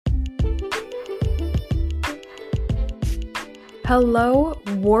Hello,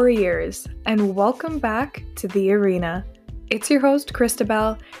 warriors, and welcome back to The Arena. It's your host,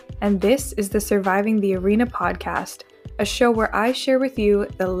 Christabel, and this is the Surviving the Arena podcast, a show where I share with you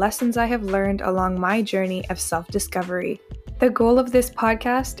the lessons I have learned along my journey of self-discovery. The goal of this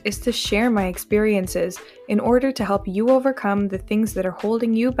podcast is to share my experiences in order to help you overcome the things that are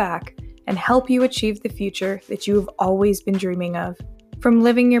holding you back and help you achieve the future that you have always been dreaming of. From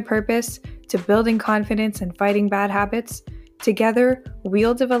living your purpose to building confidence and fighting bad habits, together,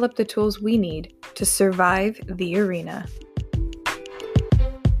 we'll develop the tools we need to survive the arena.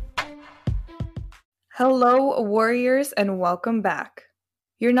 Hello, warriors, and welcome back.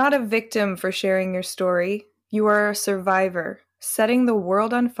 You're not a victim for sharing your story. You are a survivor, setting the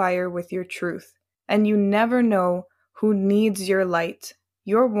world on fire with your truth. And you never know who needs your light,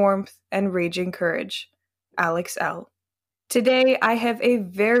 your warmth, and raging courage. Alex L. Today, I have a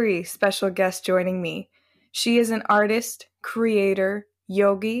very special guest joining me. She is an artist, creator,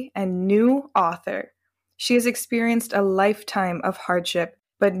 yogi, and new author. She has experienced a lifetime of hardship,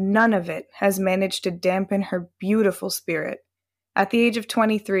 but none of it has managed to dampen her beautiful spirit. At the age of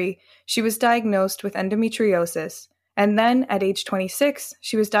 23, she was diagnosed with endometriosis, and then at age 26,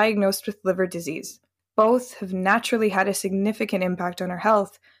 she was diagnosed with liver disease. Both have naturally had a significant impact on her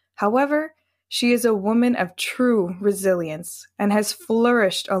health. However, she is a woman of true resilience and has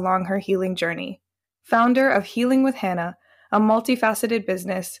flourished along her healing journey. Founder of Healing with Hannah, a multifaceted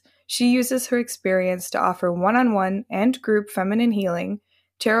business, she uses her experience to offer one-on-one and group feminine healing,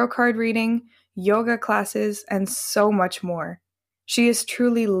 tarot card reading, yoga classes, and so much more. She is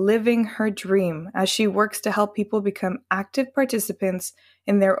truly living her dream as she works to help people become active participants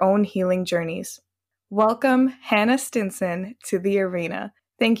in their own healing journeys. Welcome, Hannah Stinson, to the arena.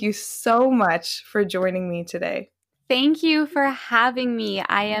 Thank you so much for joining me today. Thank you for having me.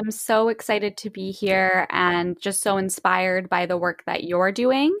 I am so excited to be here and just so inspired by the work that you're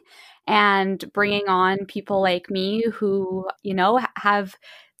doing and bringing on people like me who, have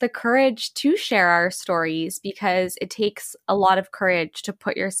the courage to share our stories, because it takes a lot of courage to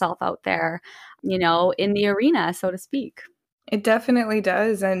put yourself out there, in the arena, so to speak. It definitely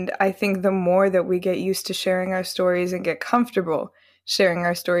does. And I think the more that we get used to sharing our stories and get comfortable sharing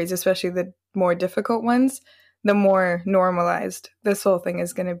our stories, especially the more difficult ones, the more normalized this whole thing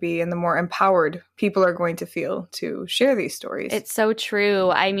is going to be and the more empowered people are going to feel to share these stories. It's so true.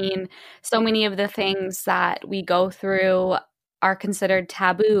 I mean, so many of the things that we go through are considered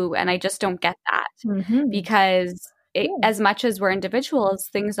taboo, and I just don't get that because as much as we're individuals,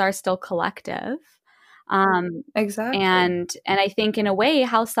 things are still collective. Exactly. And I think in a way,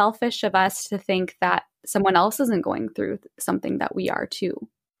 how selfish of us to think that someone else isn't going through something that we are too.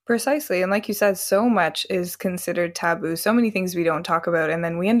 Precisely. And like you said, so much is considered taboo. So many things we don't talk about. And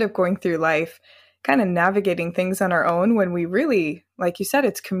then we end up going through life kind of navigating things on our own when we really, like you said,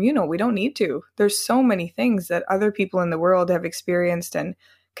 it's communal. We don't need to. There's so many things that other people in the world have experienced and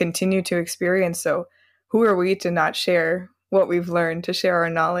continue to experience. So who are we to not share what we've learned, to share our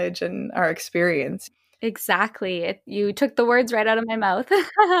knowledge and our experience? Exactly. You took the words right out of my mouth.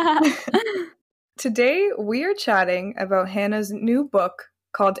 Today, we are chatting about Hannah's new book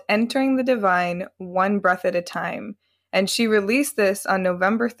called Entering the Divine, One Breath at a Time. And she released this on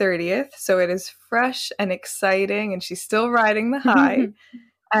November 30th, so it is fresh and exciting, and she's still riding the high.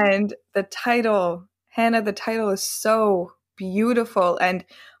 And the title, Hannah, the title is so beautiful and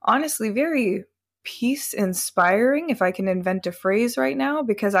honestly very peace-inspiring, if I can invent a phrase right now,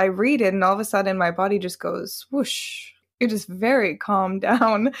 because I read it and all of a sudden my body just goes whoosh. It is very calmed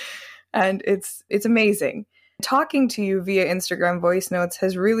down, and it's amazing. Talking to you via Instagram voice notes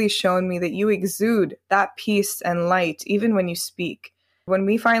has really shown me that you exude that peace and light even when you speak. When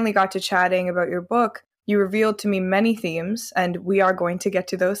we finally got to chatting about your book, you revealed to me many themes, and we are going to get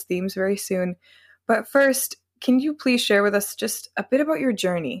to those themes very soon. But first, can you please share with us just a bit about your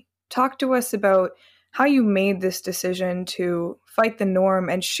journey? Talk to us about how you made this decision to fight the norm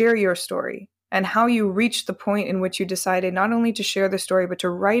and share your story, and how you reached the point in which you decided not only to share the story, but to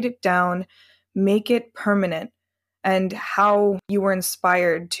write it down, make it permanent, and how you were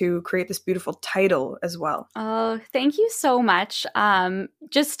inspired to create this beautiful title as well. Oh, thank you so much.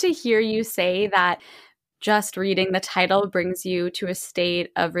 Just to hear you say that just reading the title brings you to a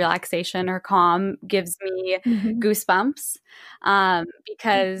state of relaxation or calm gives me goosebumps,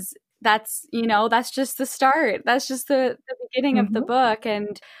 because that's just the start. That's just the beginning of the book.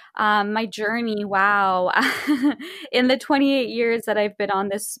 And my journey, wow. In the 28 years that I've been on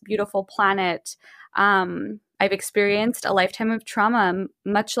this beautiful planet, I've experienced a lifetime of trauma,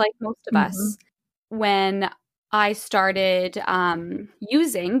 much like most of us. When I started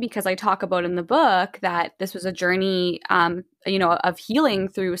using, because I talk about in the book that this was a journey, of healing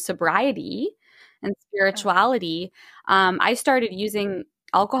through sobriety and spirituality. I started using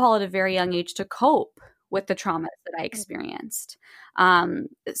alcohol at a very young age to cope with the traumas that I experienced,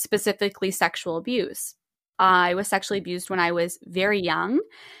 specifically sexual abuse. I was sexually abused when I was very young,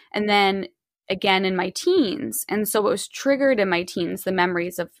 and then again in my teens. And so it was triggered in my teens, the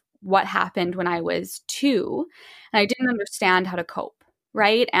memories of what happened when I was 2, and I didn't understand how to cope,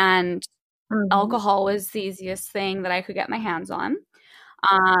 right? And alcohol was the easiest thing that I could get my hands on.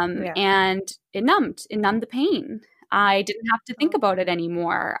 And it numbed the pain. I didn't have to think about it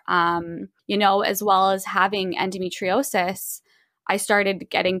anymore. As well as having endometriosis, I started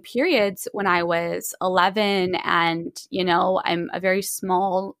getting periods when I was 11, and, I'm a very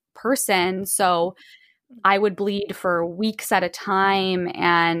small person. So I would bleed for weeks at a time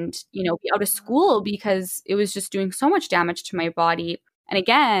and, be out of school because it was just doing so much damage to my body. And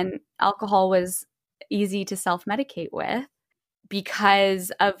again, alcohol was easy to self-medicate with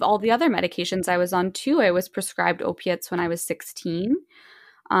because of all the other medications I was on too. I was prescribed opiates when I was 16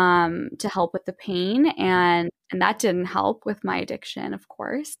 to help with the pain, and that didn't help with my addiction, of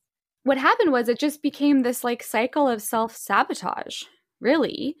course. What happened was it just became this like cycle of self-sabotage,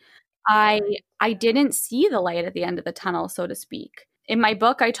 really. I didn't see the light at the end of the tunnel, so to speak. In my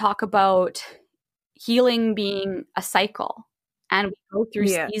book, I talk about healing being a cycle, and we go through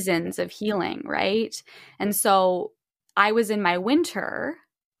seasons of healing, right? And so I was in my winter,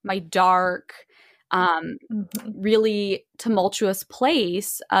 my dark, really tumultuous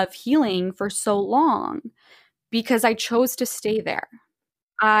place of healing for so long because I chose to stay there.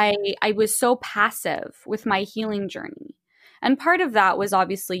 I was so passive with my healing journey. And part of that was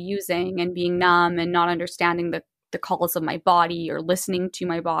obviously using and being numb and not understanding the calls of my body or listening to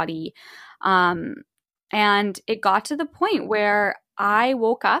my body. And it got to the point where I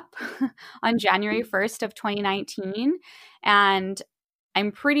woke up on January 1st of 2019, and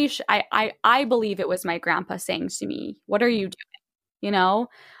I'm pretty sure, I believe it was my grandpa saying to me, "What are you doing?"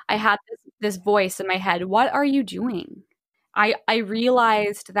 I had this voice in my head, "What are you doing?" I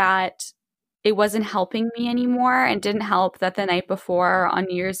realized that it wasn't helping me anymore, and didn't help that the night before on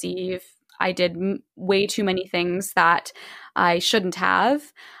New Year's Eve, I did way too many things that I shouldn't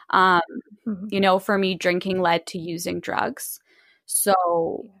have. For me, drinking led to using drugs.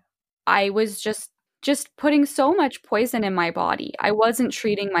 So I was just putting so much poison in my body. I wasn't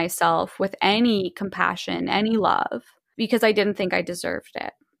treating myself with any compassion, any love, because I didn't think I deserved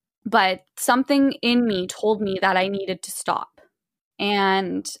it. But something in me told me that I needed to stop.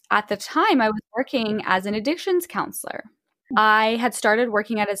 And at the time, I was working as an addictions counselor. I had started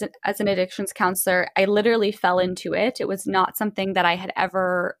working as an addictions counselor. I literally fell into it. It was not something that I had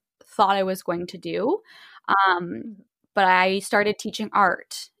ever thought I was going to do. But I started teaching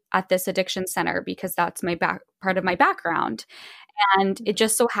art at this addiction center because that's part of my background. And it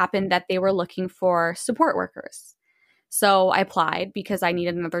just so happened that they were looking for support workers. So I applied because I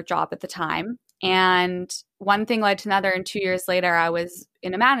needed another job at the time. And one thing led to another. And 2 years later, I was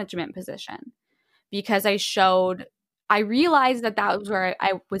in a management position because I realized that was where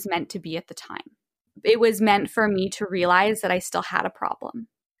I was meant to be at the time. It was meant for me to realize that I still had a problem.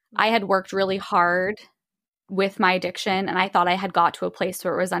 I had worked really hard with my addiction, and I thought I had got to a place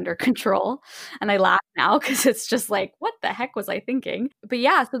where it was under control. And I laugh now because it's just like, what the heck was I thinking? But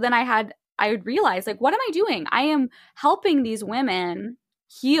yeah, so then I would realize, like, what am I doing? I am helping these women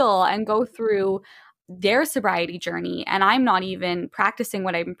heal and go through their sobriety journey, and I'm not even practicing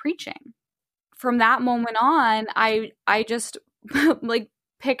what I'm preaching. From that moment on, I just like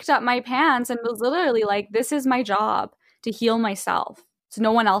picked up my pants and was literally like, this is my job, to heal myself. It's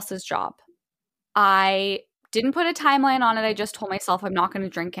no one else's job. I didn't put a timeline on it. I just told myself I'm not going to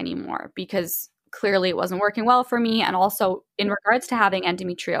drink anymore because clearly it wasn't working well for me. And also in regards to having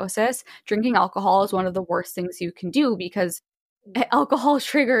endometriosis, drinking alcohol is one of the worst things you can do because alcohol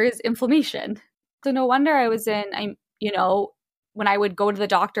triggers inflammation. So no wonder I was when I would go to the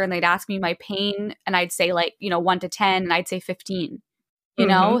doctor and they'd ask me my pain and I'd say 1 to 10 and I'd say 15,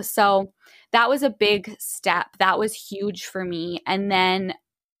 So that was a big step. That was huge for me. And then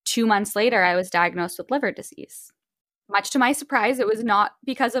 2 months later, I was diagnosed with liver disease. Much to my surprise, it was not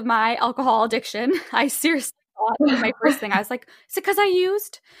because of my alcohol addiction. I seriously thought my first thing, I was like, is it because I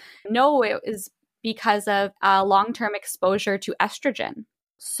used? No, it was because of long-term exposure to estrogen.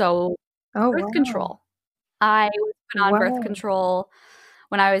 So birth control. I was put on birth control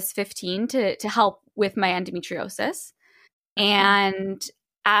when I was 15 to help with my endometriosis. And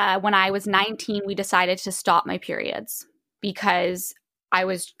when I was 19, we decided to stop my periods because I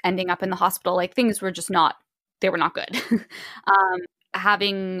was ending up in the hospital. Like, things were just not they were not good.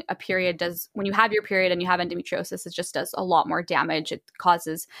 Having a period when you have your period and you have endometriosis, it just does a lot more damage. It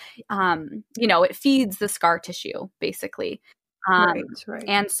causes, it feeds the scar tissue, basically. Right.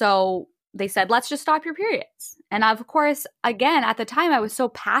 And so they said, let's just stop your periods. And of course, again, at the time, I was so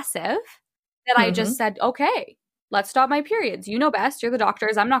passive that I just said, okay, let's stop my periods. You know best. You're the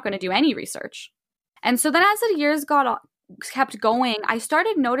doctors. I'm not going to do any research. And so then as the years kept going, I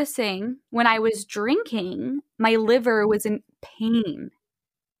started noticing when I was drinking, my liver was in pain.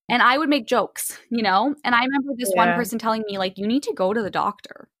 And I would make jokes, and I remember this one person telling me, like, you need to go to the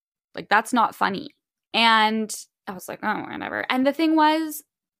doctor. Like, that's not funny. And I was like, oh, whatever. And the thing was,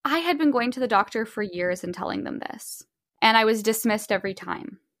 I had been going to the doctor for years and telling them this. And I was dismissed every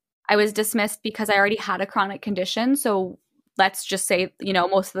time. I was dismissed because I already had a chronic condition. So let's just say,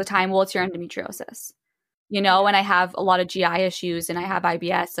 most of the time, well, it's your endometriosis. And I have a lot of GI issues and I have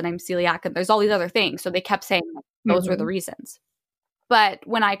IBS and I'm celiac and there's all these other things. So they kept saying those were the reasons. But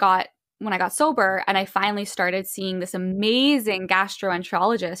when I got sober and I finally started seeing this amazing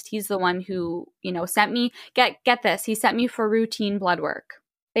gastroenterologist, he's the one who, sent me, get this, he sent me for routine blood work.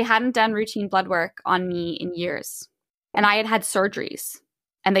 They hadn't done routine blood work on me in years. And I had surgeries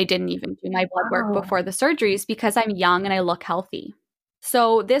and they didn't even do my blood work before the surgeries because I'm young and I look healthy.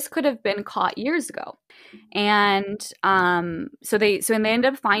 So this could have been caught years ago. And so they ended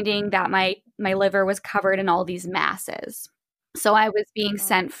up finding that my liver was covered in all these masses. So I was being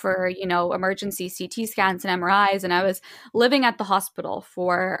sent for, emergency CT scans and MRIs, and I was living at the hospital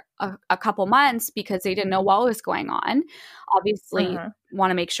for a couple months because they didn't know what was going on. Obviously,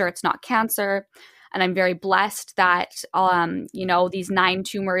 want to make sure it's not cancer. And I'm very blessed that, these 9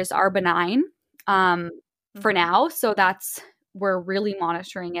 tumors are benign for now. So we're really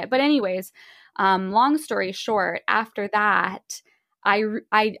monitoring it. But anyways, long story short, after that,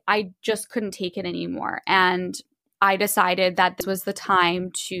 I just couldn't take it anymore. And I decided that this was the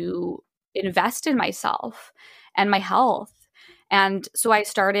time to invest in myself and my health. And so I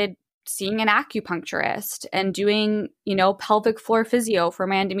started seeing an acupuncturist and doing, pelvic floor physio for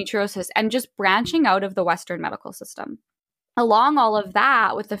my endometriosis and just branching out of the Western medical system. Along all of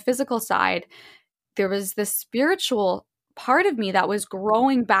that, with the physical side, there was this spiritual part of me that was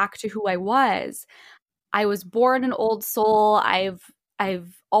growing back to who I was. I was born an old soul. I've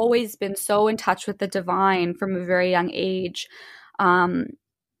always been so in touch with the divine from a very young age.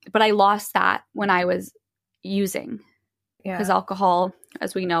 But I lost that when I was using, because alcohol,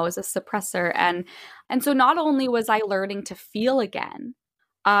 as we know, is a suppressor. And so not only was I learning to feel again,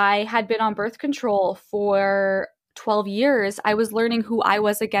 I had been on birth control for 12 years. I was learning who I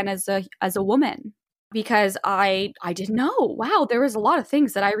was again as a woman. Because I didn't know. Wow, there was a lot of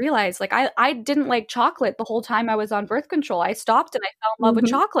things that I realized. Like I didn't like chocolate the whole time I was on birth control. I stopped and I fell in love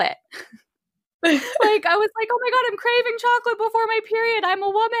with chocolate. I was like, oh my God, I'm craving chocolate before my period. I'm a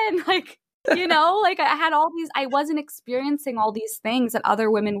woman. I had all these, I wasn't experiencing all these things that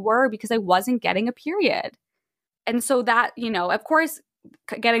other women were because I wasn't getting a period. And so that, of course,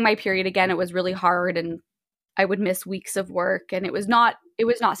 getting my period again, it was really hard and I would miss weeks of work and it was not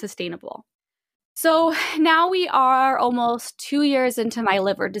sustainable. So now we are almost 2 years into my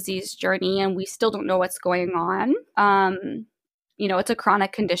liver disease journey and we still don't know what's going on. It's a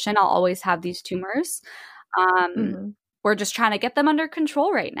chronic condition. I'll always have these tumors. We're just trying to get them under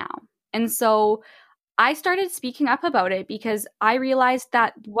control right now. And so I started speaking up about it because I realized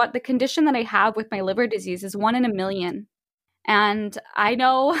that what the condition that I have with my liver disease is 1 in a million. And I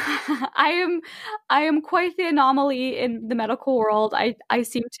know I am quite the anomaly in the medical world. I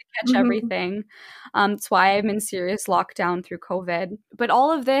seem to catch everything. That's why I'm in serious lockdown through COVID. But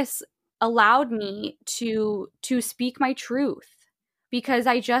all of this allowed me to speak my truth because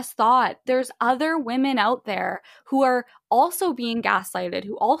I just thought there's other women out there who are also being gaslighted,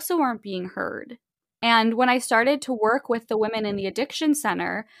 who also aren't being heard. And when I started to work with the women in the addiction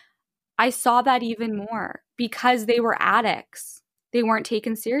center, I saw that even more because they were addicts. They weren't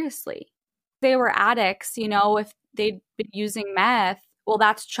taken seriously. They were addicts, if they'd been using meth, well,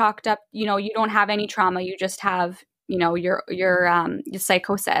 that's chalked up, you don't have any trauma. You just have, your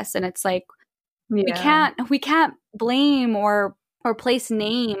psychosis. And it's like, we can't blame or place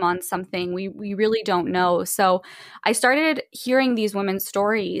name on something we really don't know. So I started hearing these women's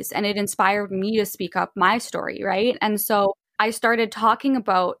stories and it inspired me to speak up my story, right? And so I started talking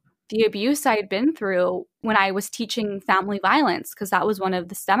about the abuse I had been through when I was teaching family violence, because that was one of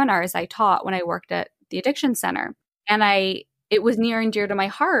the seminars I taught when I worked at the addiction center. And it was near and dear to my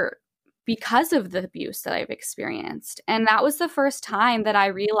heart because of the abuse that I've experienced. And that was the first time that I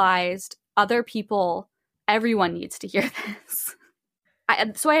realized other people, everyone needs to hear this.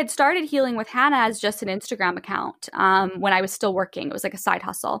 So I had started healing with Hannah as just an Instagram account when I was still working. It was like a side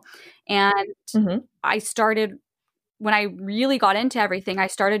hustle. And I started, when I really got into everything, I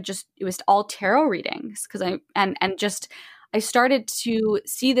started it was all tarot readings because I started to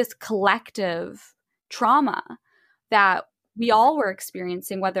see this collective trauma that we all were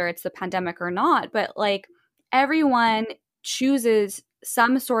experiencing, whether it's the pandemic or not. But like everyone chooses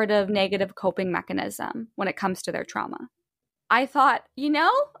some sort of negative coping mechanism when it comes to their trauma. I thought,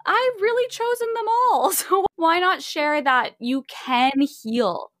 I've really chosen them all. So why not share that you can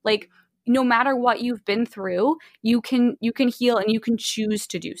heal? Like, no matter what you've been through, you can heal and you can choose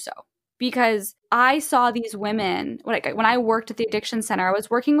to do so. Because I saw these women, when I worked at the addiction center, I was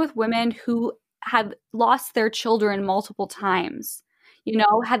working with women who had lost their children multiple times,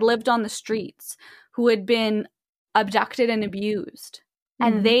 had lived on the streets, who had been abducted and abused.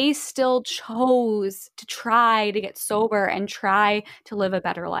 And they still chose to try to get sober and try to live a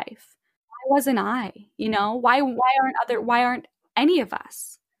better life. Why wasn't I? Why aren't any of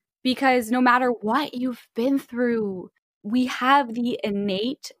us? Because no matter what you've been through, we have the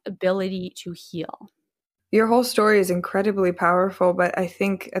innate ability to heal. Your whole story is incredibly powerful, but I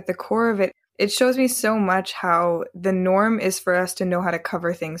think at the core of it, it shows me so much how the norm is for us to know how to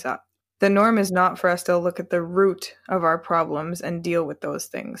cover things up. The norm is not for us to look at the root of our problems and deal with those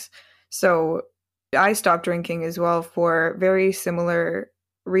things. So I stopped drinking as well for very similar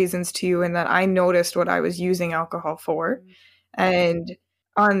reasons to you, in that I noticed what I was using alcohol for. And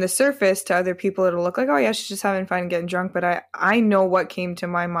on the surface, to other people, it'll look like, oh yeah, she's just having fun and getting drunk. But I know what came to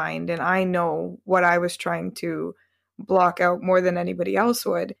my mind, and I know what I was trying to block out more than anybody else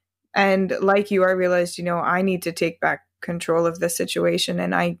would. And like you, I realized, I need to take back control of the situation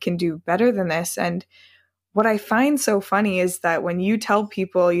and I can do better than this. And what I find so funny is that when you tell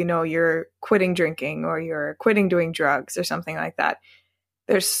people, you're quitting drinking or you're quitting doing drugs or something like that,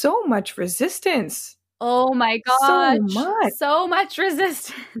 there's so much resistance. Oh my gosh. So much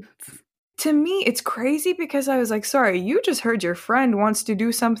resistance. To me, it's crazy because I was like, sorry, you just heard your friend wants to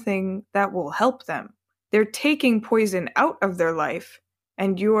do something that will help them. They're taking poison out of their life.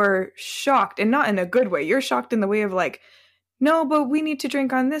 And you're shocked, and not in a good way. You're shocked in the way of like, no, but we need to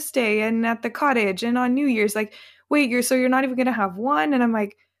drink on this day and at the cottage and on New Year's. Like, wait, you're not even going to have one? And I'm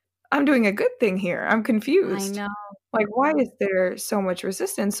like, I'm doing a good thing here. I'm confused. I know. Like, why is there so much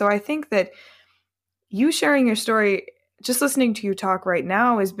resistance? So I think that you sharing your story, just listening to you talk right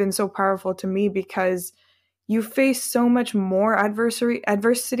now, has been so powerful to me because you face so much more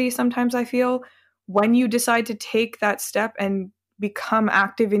adversity sometimes, I feel, when you decide to take that step and become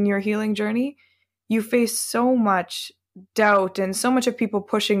active in your healing journey. You face so much doubt and so much of people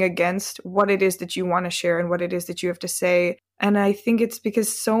pushing against what it is that you want to share and what it is that you have to say. And I think it's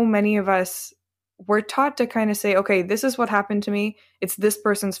because so many of us were taught to kind of say, okay, this is what happened to me. It's this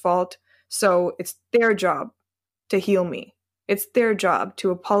person's fault. So it's their job to heal me. It's their job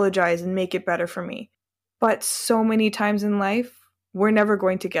to apologize and make it better for me. But so many times in life, we're never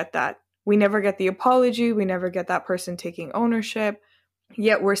going to get that. We never get the apology. We never get that person taking ownership.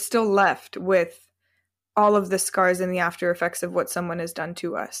 Yet we're still left with all of the scars and the after effects of what someone has done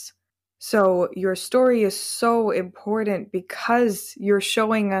to us. So your story is so important because you're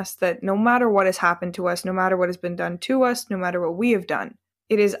showing us that no matter what has happened to us, no matter what has been done to us, no matter what we have done,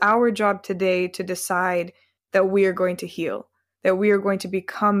 it is our job today to decide that we are going to heal, that we are going to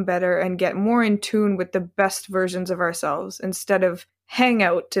become better and get more in tune with the best versions of ourselves instead of hang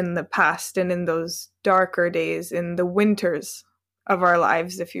out in the past and in those darker days, in the winters of our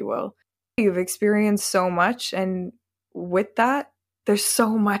lives, if you will. You've experienced so much, and with that, there's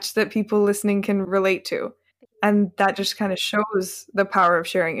so much that people listening can relate to. And that just kind of shows the power of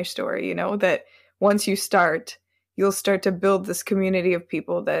sharing your story, that once you start, you'll start to build this community of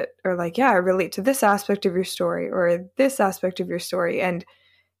people that are like, yeah, I relate to this aspect of your story or this aspect of your story. And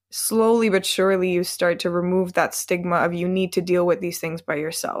slowly but surely you start to remove that stigma of you need to deal with these things by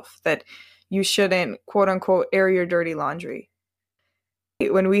yourself, that you shouldn't, quote unquote, air your dirty laundry.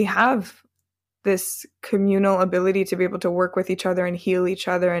 When we have this communal ability to be able to work with each other and heal each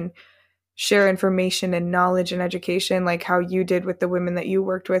other and share information and knowledge and education, like how you did with the women that you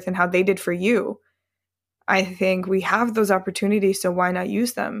worked with and how they did for you, I think we have those opportunities, so why not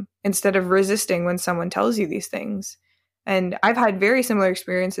use them instead of resisting when someone tells you these things? And I've had very similar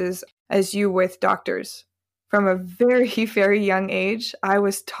experiences as you with doctors. From a very, very young age, I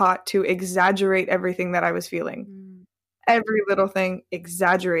was taught to exaggerate everything that I was feeling. Every little thing,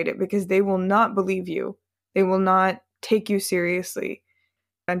 exaggerate it, because they will not believe you. They will not take you seriously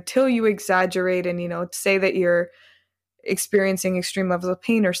until you exaggerate and, say that you're experiencing extreme levels of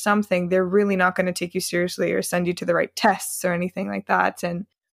pain or something, they're really not going to take you seriously or send you to the right tests or anything like that. And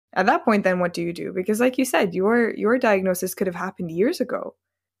at that point, then what do you do? Because like you said, your diagnosis could have happened years ago,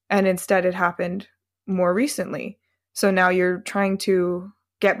 and instead it happened more recently. So now you're trying to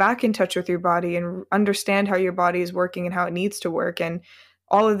get back in touch with your body and understand how your body is working and how it needs to work. And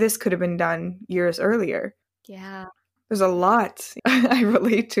all of this could have been done years earlier. Yeah. There's a lot I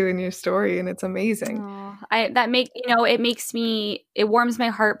relate to in your story, and it's amazing. Oh, it warms my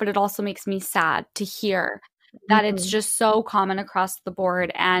heart, but it also makes me sad to hear that it's just so common across the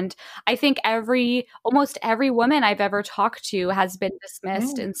board. And I think almost every woman I've ever talked to has been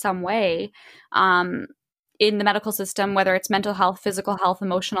dismissed in some way in the medical system, whether it's mental health, physical health,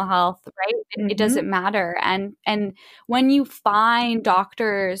 emotional health, right? It doesn't matter. And when you find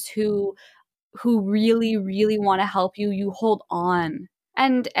doctors who really, really want to help you, you hold on.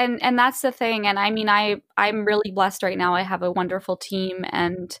 And that's the thing. And I mean, I'm really blessed right now. I have a wonderful team,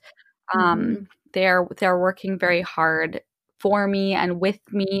 and they're working very hard for me and with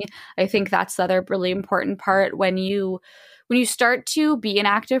me. I think that's the other really important part. When you start to be an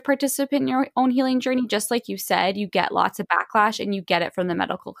active participant in your own healing journey, just like you said, you get lots of backlash, and you get it from the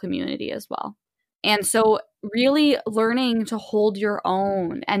medical community as well. And so really learning to hold your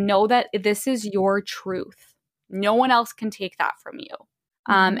own and know that this is your truth. No one else can take that from you.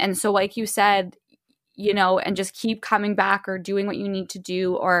 And so like you said, and just keep coming back or doing what you need to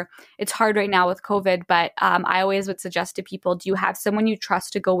do. Or it's hard right now with COVID, but I always would suggest to people, do you have someone you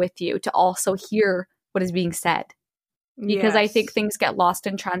trust to go with you to also hear what is being said? Because I think things get lost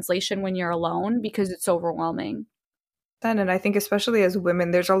in translation when you're alone because it's overwhelming. And I think especially as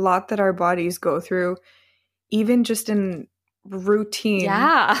women, there's a lot that our bodies go through, even just in routine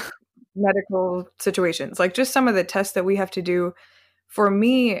medical situations. Like just some of the tests that we have to do. For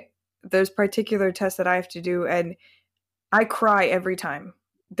me, there's particular tests that I have to do, and I cry every time.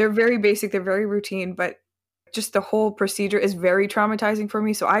 They're very basic, they're very routine, but just the whole procedure is very traumatizing for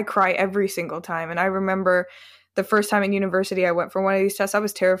me. So I cry every single time. And I remember the first time in university I went for one of these tests, I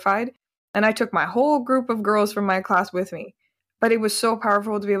was terrified. And I took my whole group of girls from my class with me. But it was so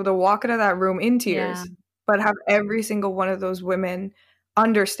powerful to be able to walk out of that room in tears, but have every single one of those women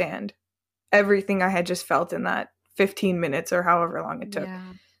understand everything I had just felt in that 15 minutes or however long it took.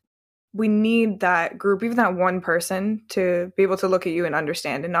 We need that group, even that one person, to be able to look at you and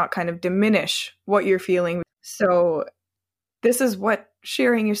understand and not kind of diminish what you're feeling. So this is what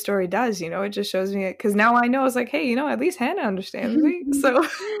sharing your story does, it just shows me it, because now I know, it's like, hey, at least Hannah understands me. So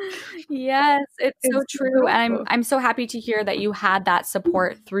yes, it's so true. And I'm so happy to hear that you had that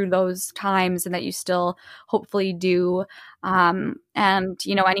support through those times, and that you still hopefully do. And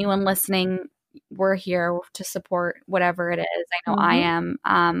anyone listening, we're here to support whatever it is. I know I am,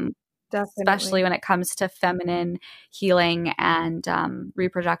 definitely, especially when it comes to feminine healing and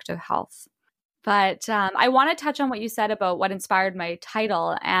reproductive health. But I want to touch on what you said about what inspired my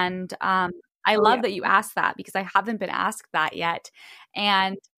title. And I love that you asked that, because I haven't been asked that yet.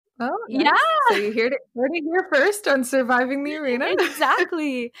 And nice. So you heard it here first on Surviving the Arena.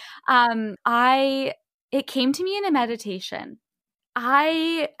 Exactly. It came to me in a meditation.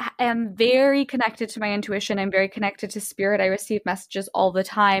 I am very connected to my intuition. I'm very connected to spirit. I receive messages all the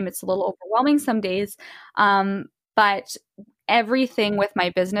time. It's a little overwhelming some days. But everything with my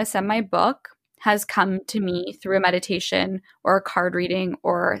business and my book has come to me through a meditation or a card reading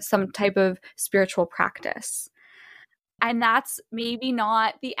or some type of spiritual practice. And that's maybe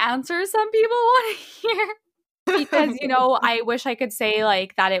not the answer some people want to hear, because, I wish I could say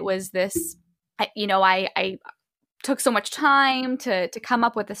like that it was this, I took so much time to come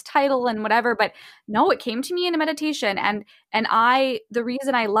up with this title and whatever, but no, it came to me in a meditation. And the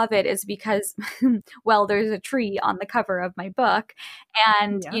reason I love it is because, well, there's a tree on the cover of my book,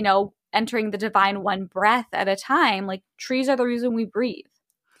 and, entering the divine one breath at a time. Like, trees are the reason we breathe.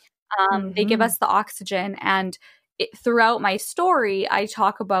 They give us the oxygen. And throughout my story, I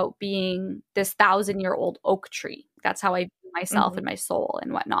talk about being this 1,000-year-old oak tree. That's how I view myself and my soul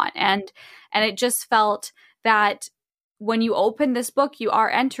and whatnot. And it just felt that when you open this book, you are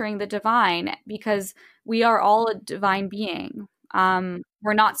entering the divine, because we are all a divine being.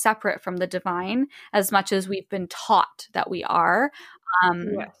 We're not separate from the divine as much as we've been taught that we are.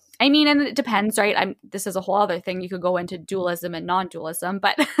 Yes. I mean, and it depends, right? This is a whole other thing. You could go into dualism and non-dualism,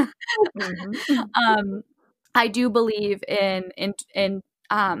 but I do believe in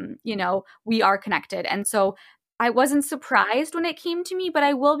we are connected. And so I wasn't surprised when it came to me, but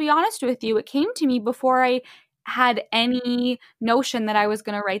I will be honest with you, it came to me before I had any notion that I was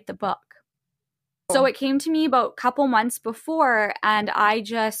going to write the book. So it came to me about a couple months before, and I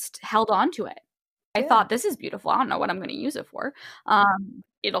just held on to it. I thought, this is beautiful. I don't know what I'm going to use it for.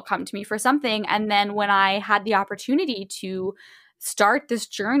 It'll come to me for something. And then when I had the opportunity to start this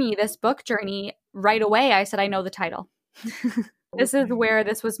journey, this book journey, right away, I said, I know the title. This is where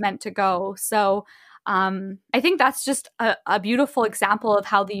this was meant to go. So I think that's just a beautiful example of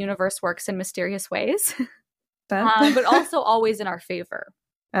how the universe works in mysterious ways, but also always in our favor.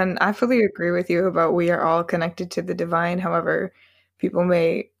 And I fully agree with you about we are all connected to the divine. However, people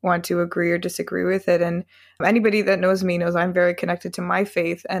may want to agree or disagree with it. And anybody that knows me knows I'm very connected to my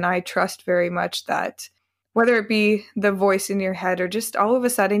faith. And I trust very much that whether it be the voice in your head or just all of a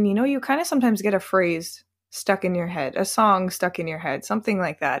sudden, you kind of sometimes get a phrase stuck in your head, a song stuck in your head, something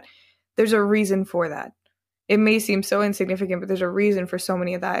like that. There's a reason for that. It may seem so insignificant, but there's a reason for so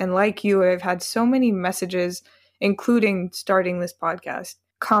many of that. And like you, I've had so many messages, including starting this podcast,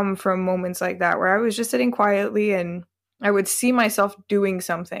 come from moments like that where I was just sitting quietly and I would see myself doing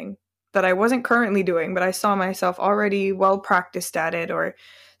something that I wasn't currently doing, but I saw myself already well practiced at it or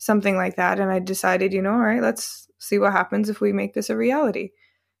something like that. And I decided, all right, let's see what happens if we make this a reality.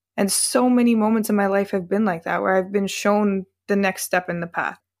 And so many moments in my life have been like that, where I've been shown the next step in the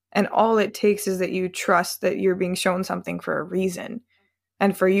path. And all it takes is that you trust that you're being shown something for a reason.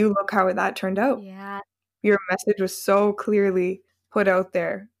 And for you, look how that turned out. Yeah. Your message was so clearly put out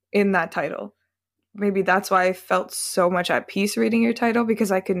there in that title. Maybe that's why I felt so much at peace reading your title,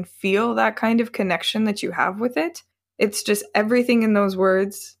 because I can feel that kind of connection that you have with it. It's just everything in those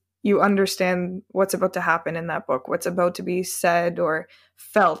words. You understand what's about to happen in that book, what's about to be said or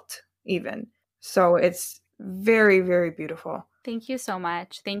felt even. So it's very, very beautiful. Thank you so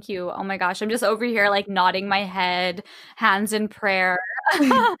much. Thank you. Oh my gosh. I'm just over here like nodding my head, hands in prayer.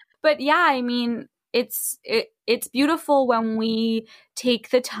 But yeah, I mean, it's beautiful when we take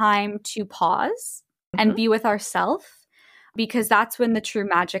the time to pause and be with ourselves, because that's when the true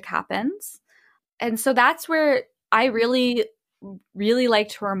magic happens. And so that's where I really, really like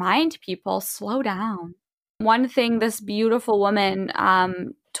to remind people, slow down. One thing this beautiful woman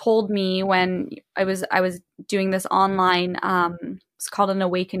told me when I was doing this online, it's called an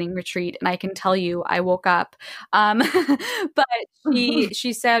awakening retreat, and I can tell you I woke up. But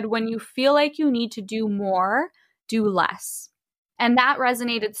she said, when you feel like you need to do more, do less. And that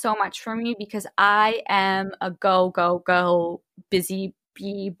resonated so much for me, because I am a go, busy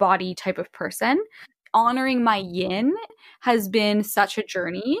bee body type of person. Honoring my yin has been such a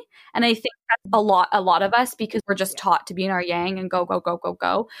journey. And I think that's a lot of us, because we're just taught to be in our yang and go.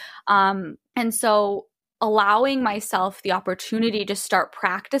 And so allowing myself the opportunity to start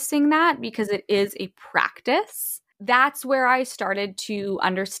practicing that, because it is a practice, that's where I started to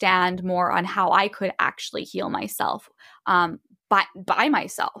understand more on how I could actually heal myself by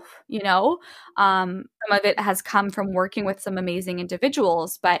myself. Some of it has come from working with some amazing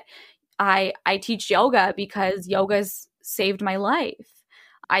individuals, but I teach yoga because yoga's saved my life.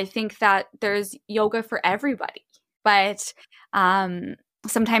 I think that there's yoga for everybody, but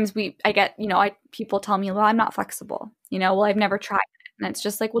sometimes people tell me, well, I'm not flexible, well, I've never tried it. And it's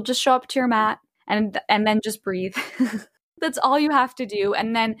just like, well, just show up to your mat and then just breathe. That's all you have to do.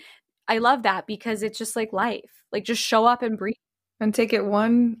 And then I love that, because it's just like life, like just show up and breathe. And take it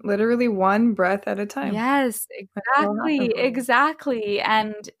literally one breath at a time. Yes, exactly.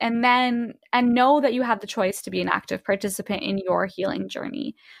 And know that you have the choice to be an active participant in your healing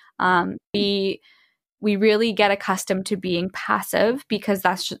journey. We really get accustomed to being passive, because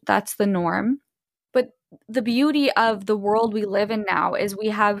that's the norm. But the beauty of the world we live in now is we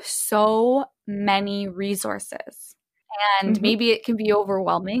have so many resources, and maybe it can be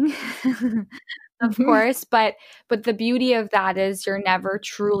overwhelming. Of course, but the beauty of that is you're never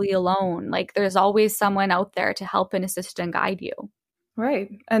truly alone. Like, there's always someone out there to help and assist and guide you.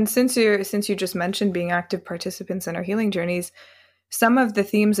 Right. And since you just mentioned being active participants in our healing journeys, some of the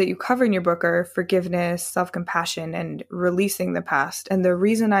themes that you cover in your book are forgiveness, self-compassion, and releasing the past. And the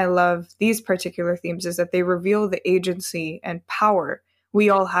reason I love these particular themes is that they reveal the agency and power we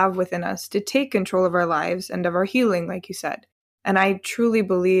all have within us to take control of our lives and of our healing, like you said. And I truly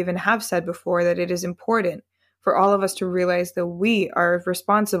believe, and have said before, that it is important for all of us to realize that we are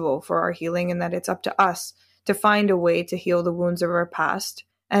responsible for our healing, and that it's up to us to find a way to heal the wounds of our past.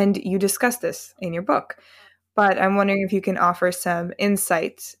 And you discuss this in your book. But I'm wondering if you can offer some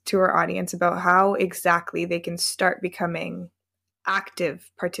insights to our audience about how exactly they can start becoming active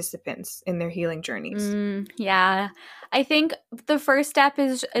participants in their healing journeys. Yeah. I think the first step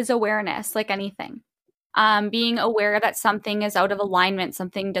is awareness, like anything. Being aware that something is out of alignment,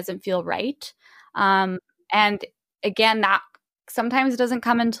 something doesn't feel right. And again, that sometimes doesn't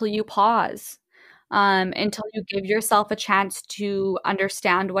come until you pause, until you give yourself a chance to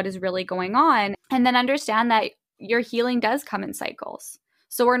understand what is really going on. And then understand that your healing does come in cycles.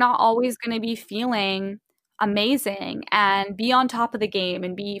 So we're not always going to be feeling amazing and be on top of the game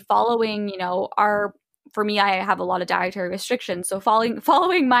and be following, for me, I have a lot of dietary restrictions. So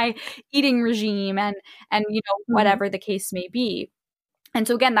following my eating regime and whatever the case may be. And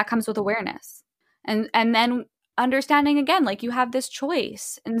so again, that comes with awareness. And then understanding again, like you have this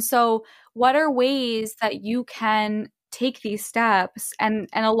choice. And so what are ways that you can take these steps? And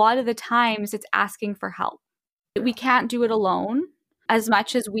a lot of the times it's asking for help. We can't do it alone. As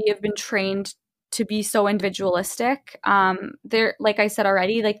much as we have been trained to be so individualistic, there, like I said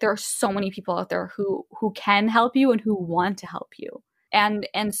already, like there are so many people out there who can help you and who want to help you. And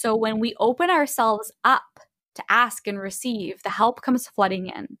so when we open ourselves up to ask and receive, the help comes flooding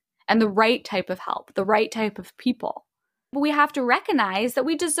in, and the right type of help, the right type of people. But we have to recognize that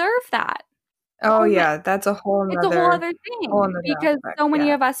we deserve that. Oh yeah, that's a whole nother, it's a whole other thing, because aspect, so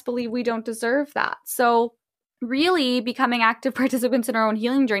many of us believe we don't deserve that. So really becoming active participants in our own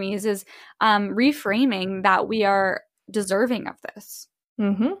healing journeys is reframing that we are deserving of this.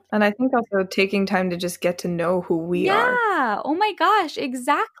 Mm-hmm. And I think also taking time to just get to know who we are. Yeah. Oh my gosh,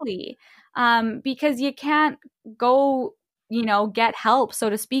 exactly. Because you can't go, get help, so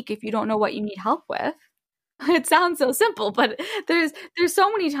to speak, if you don't know what you need help with. It sounds so simple, but there's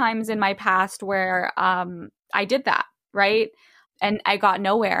so many times in my past where I did that, right? And I got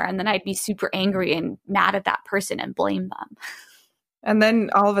nowhere, and then I'd be super angry and mad at that person and blame them. And then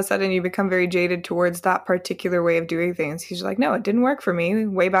all of a sudden you become very jaded towards that particular way of doing things. He's like, no, it didn't work for me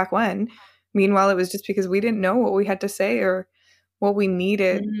way back when. Meanwhile, it was just because we didn't know what we had to say or what we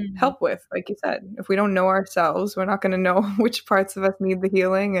needed help with. Like you said, if we don't know ourselves, we're not going to know which parts of us need the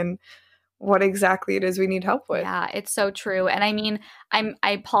healing and what exactly it is we need help with. Yeah, it's so true. And I mean, I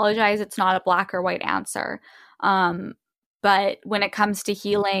apologize. It's not a black or white answer. But when it comes to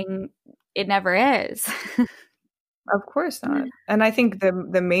healing, it never is. Of course not. And I think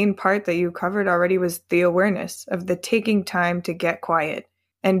the main part that you covered already was the awareness of the taking time to get quiet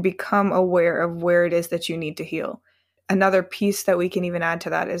and become aware of where it is that you need to heal. Another piece that we can even add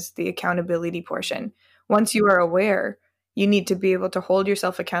to that is the accountability portion. Once you are aware, you need to be able to hold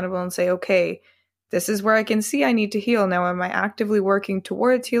yourself accountable and say, okay, this is where I can see I need to heal. Now, am I actively working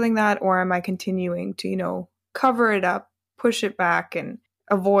towards healing that, or am I continuing to, cover it up, push it back, and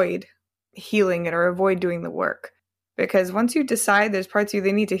avoid healing it or avoid doing the work? Because once you decide there's parts of you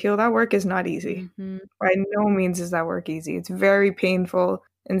that need to heal, that work is not easy. Mm-hmm. By no means is that work easy. It's very painful.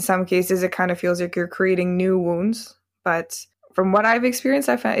 In some cases, it kind of feels like you're creating new wounds. But from what I've experienced,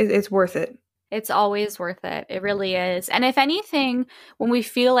 I found it's worth it. It's always worth it. It really is. And if anything, when we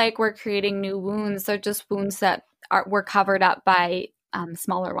feel like we're creating new wounds, they're just wounds that were covered up by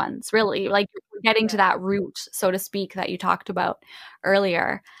smaller ones, really. Like we're getting to that root, so to speak, that you talked about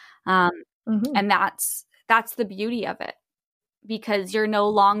earlier. And that's the beauty of it, because you're no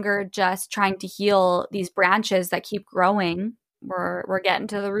longer just trying to heal these branches that keep growing. We're getting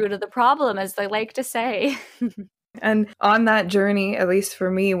to the root of the problem, as they like to say. And on that journey, at least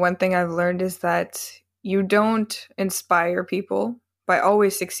for me, one thing I've learned is that you don't inspire people by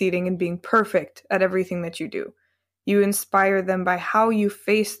always succeeding and being perfect at everything that you do. You inspire them by how you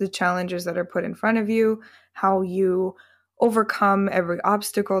face the challenges that are put in front of you, how you overcome every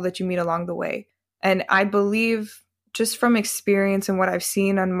obstacle that you meet along the way. And I believe, just from experience and what I've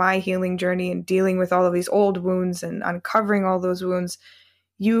seen on my healing journey and dealing with all of these old wounds and uncovering all those wounds,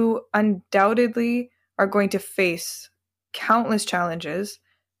 you undoubtedly are going to face countless challenges,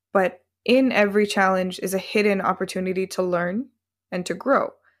 but in every challenge is a hidden opportunity to learn and to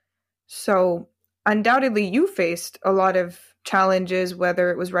grow. So undoubtedly you faced a lot of challenges, whether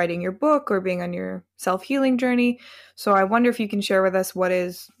it was writing your book or being on your self-healing journey. So I wonder if you can share with us what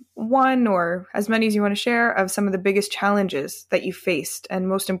is one, or as many as you want to share, of some of the biggest challenges that you faced, and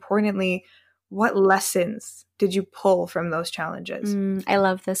most importantly, what lessons did you pull from those challenges? I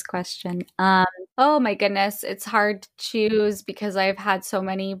love this question. Oh my goodness, it's hard to choose because I've had so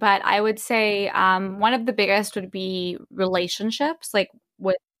many, but I would say one of the biggest would be relationships, like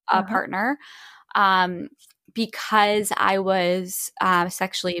with a partner. Because I was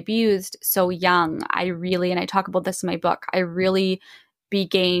sexually abused so young, and I talk about this in my book, I really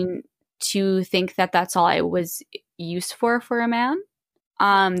began to think that that's all I was used for a man.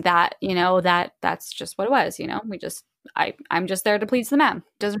 That's just what it was, I'm just there to please the man.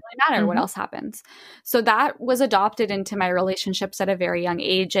 Doesn't really matter what else happens. So that was adopted into my relationships at a very young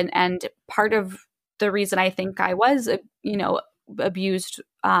age. And part of the reason I think I was, abused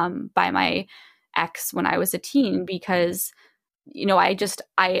by my ex when I was a teen, because,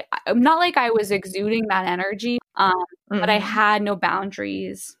 I'm not like I was exuding that energy, but I had no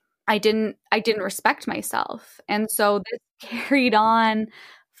boundaries. I didn't respect myself. And so this carried on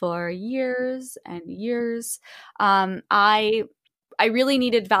for years and years. I really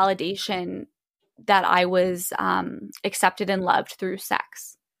needed validation that I was accepted and loved through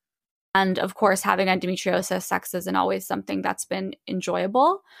sex. And of course, having endometriosis, sex isn't always something that's been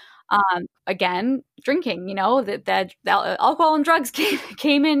enjoyable. Again, drinking, the alcohol and drugs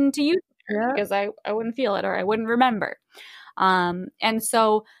came into use because I wouldn't feel it or I wouldn't remember. And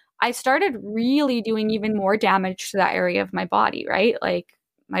so I started really doing even more damage to that area of my body, right? Like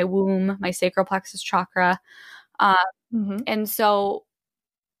my womb, my sacral plexus chakra. And so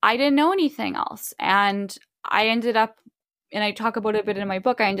I didn't know anything else. And I ended up, and I talk about it a bit in my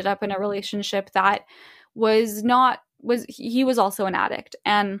book, I ended up in a relationship that he was also an addict,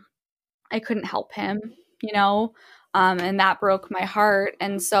 and I couldn't help him, and that broke my heart.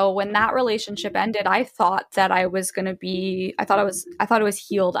 And so when that relationship ended, I thought that I was going to be, I thought it was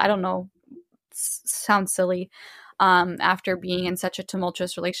healed. I don't know. Sounds silly. After being in such a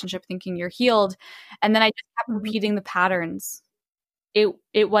tumultuous relationship, thinking you're healed. And then I just kept repeating the patterns.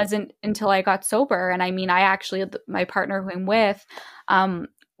 It wasn't until I got sober. And I mean, my partner who I'm with,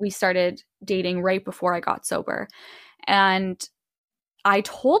 we started dating right before I got sober. And I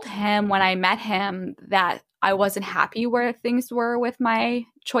told him when I met him that I wasn't happy where things were with my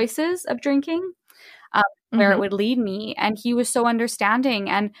choices of drinking, where it would lead me. And he was so understanding.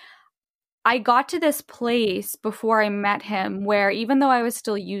 And I got to this place before I met him where even though I was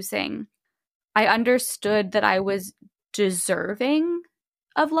still using, I understood that I was deserving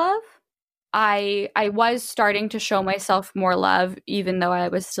of love. I was starting to show myself more love, even though I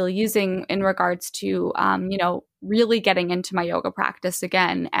was still using, in regards to, really getting into my yoga practice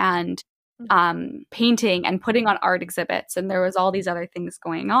again and painting and putting on art exhibits. And there was all these other things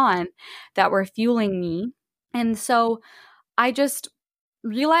going on that were fueling me. And so I just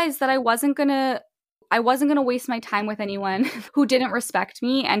realized that I wasn't going to waste my time with anyone who didn't respect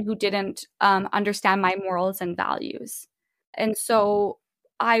me and who didn't understand my morals and values. And so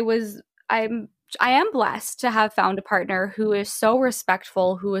I am blessed to have found a partner who is so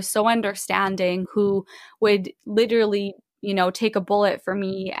respectful, who is so understanding, who would literally, take a bullet for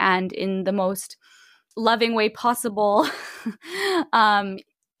me and in the most loving way possible. And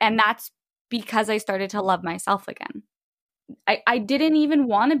that's because I started to love myself again. I didn't even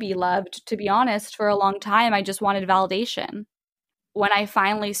want to be loved, to be honest, for a long time. I just wanted validation. When I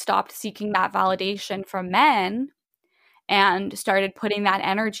finally stopped seeking that validation from men and started putting that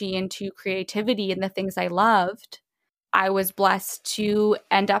energy into creativity and the things I loved, I was blessed to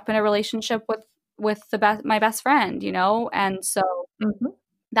end up in a relationship with my best friend, and so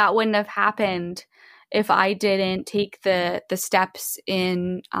that wouldn't have happened if I didn't take the steps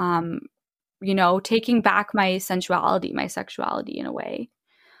in taking back my sensuality, my sexuality in a way,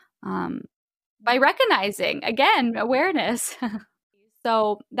 by recognizing, again, awareness.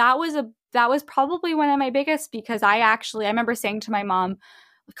 So that was probably one of my biggest, because I remember saying to my mom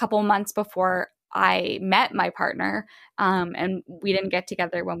a couple months before I met my partner, and we didn't get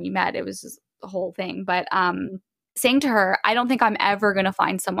together when we met. It was just the whole thing. But saying to her, I don't think I'm ever going to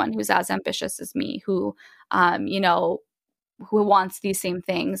find someone who's as ambitious as me, who wants these same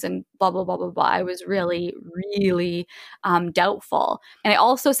things and blah, blah, blah, blah, blah. I was really, really doubtful. And I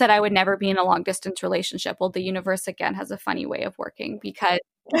also said I would never be in a long distance relationship. Well, the universe, again, has a funny way of working, because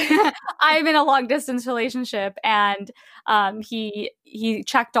I'm in a long distance relationship, and he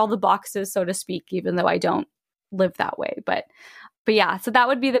checked all the boxes, so to speak, even though I don't live that way. But yeah, so that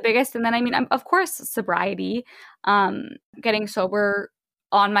would be the biggest. And then, I mean, of course, sobriety, getting sober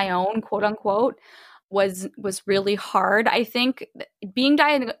on my own, quote unquote, was really hard. I think being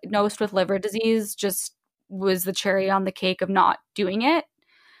diagnosed with liver disease just was the cherry on the cake of not doing it.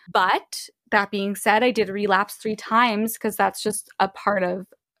 But that being said, I did relapse 3 times, because that's just a part of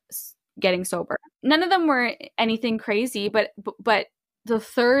getting sober. None of them were anything crazy, but the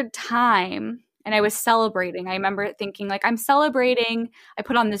 3rd time, and I was celebrating. I remember thinking, like, I'm celebrating. I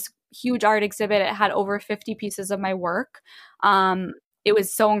put on this huge art exhibit. It had over 50 pieces of my work. It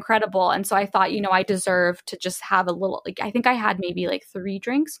was so incredible. And so I thought, I deserve to just have a little, like, I think I had maybe like 3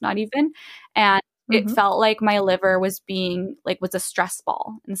 drinks, not even. And it felt like my liver was was a stress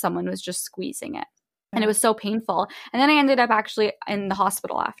ball, and someone was just squeezing it. And it was so painful. And then I ended up actually in the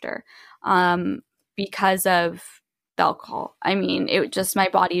hospital after, because of the alcohol. I mean, my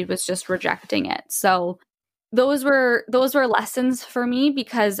body was just rejecting it. So those were lessons for me,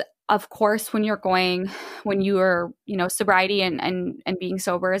 because of course, when you're, sobriety and being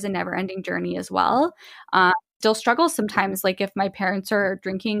sober is a never ending journey as well. Still struggle sometimes. Like, if my parents are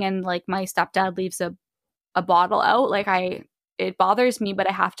drinking and like my stepdad leaves a bottle out, like it bothers me, but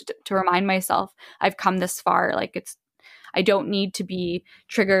I have to remind myself I've come this far. Like I don't need to be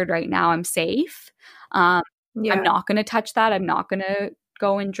triggered right now. I'm safe. I'm not going to touch that. I'm not going to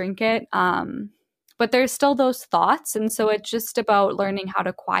go and drink it. But there's still those thoughts. And so it's just about learning how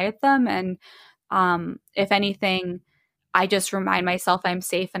to quiet them. And if anything, I just remind myself I'm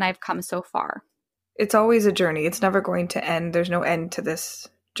safe and I've come so far. It's always a journey. It's never going to end. There's no end to this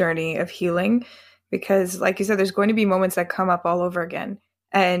journey of healing because, like you said, there's going to be moments that come up all over again.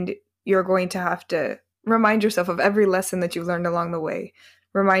 And you're going to have to remind yourself of every lesson that you learned along the way.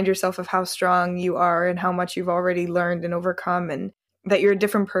 Remind yourself of how strong you are and how much you've already learned and overcome, and that you're a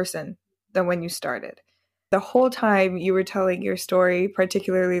different person than when you started. The whole time you were telling your story,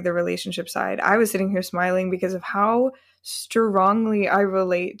 particularly the relationship side, I was sitting here smiling because of how strongly I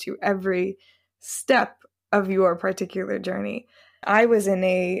relate to every step of your particular journey. I was in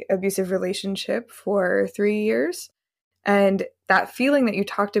an abusive relationship for 3 years, and that feeling that you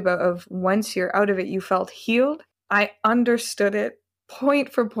talked about of once you're out of it, you felt healed, I understood it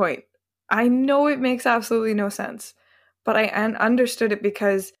point for point. I know it makes absolutely no sense, but I understood it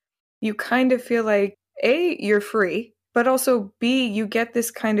because you kind of feel like, A, you're free, but also B, you get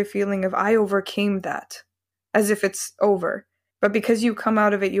this kind of feeling of I overcame that, as if it's over. But because you come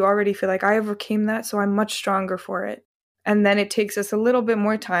out of it, you already feel like I overcame that, so I'm much stronger for it. And then it takes us a little bit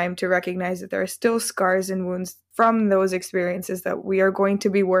more time to recognize that there are still scars and wounds from those experiences that we are going to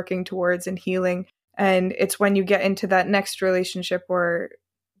be working towards and healing. And it's when you get into that next relationship or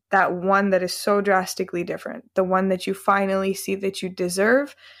that one that is so drastically different, the one that you finally see that you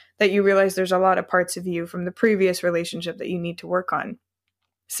deserve, that you realize there's a lot of parts of you from the previous relationship that you need to work on.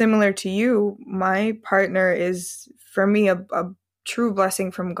 Similar to you, my partner is, for me, a true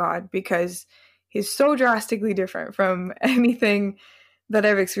blessing from God because he's so drastically different from anything that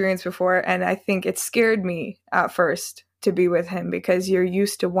I've experienced before. And I think it scared me at first to be with him because you're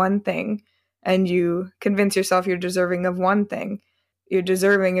used to one thing and you convince yourself you're deserving of one thing. You're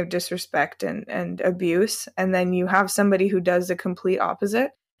deserving of disrespect and abuse. And then you have somebody who does the complete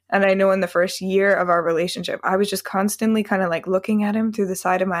opposite. And I know in the first year of our relationship, I was just constantly kind of like looking at him through the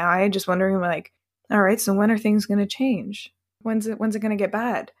side of my eye, just wondering like, all right, so when are things going to change? When's it going to get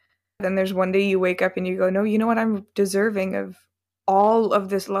bad? Then there's one day you wake up and you go, no, you know what? I'm deserving of all of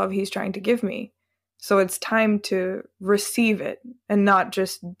this love he's trying to give me. So it's time to receive it and not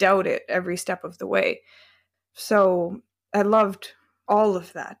just doubt it every step of the way. So I loved all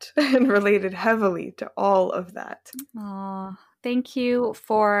of that and related heavily to all of that. Aww. Thank you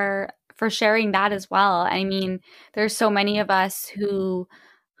for sharing that as well. I mean, there's so many of us who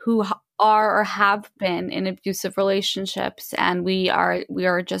are or have been in abusive relationships, and we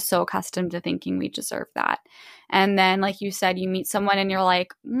are just so accustomed to thinking we deserve that. And then, like you said, you meet someone and you're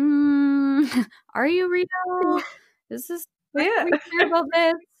like, are you real? This is we care about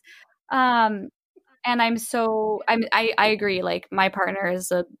this. And I agree. Like my partner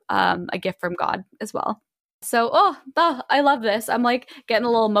is a gift from God as well. So, I love this. I'm like getting a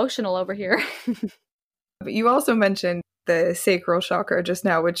little emotional over here. But you also mentioned the sacral chakra just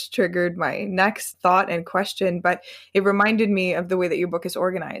now, which triggered my next thought and question, but it reminded me of the way that your book is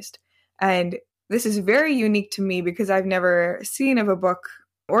organized. And this is very unique to me because I've never seen of a book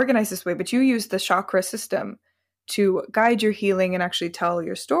organized this way, but you use the chakra system to guide your healing and actually tell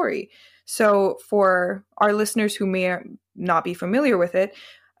your story. So for our listeners who may not be familiar with it,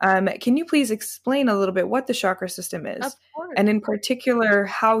 can you please explain a little bit what the chakra system is? Of course. And in particular,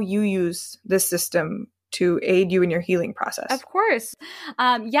 how you use this system to aid you in your healing process? Of course.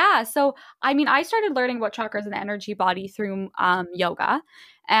 Yeah. So, I mean, I started learning about chakras and the energy body through yoga.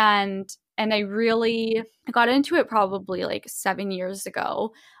 And I really got into it probably like 7 years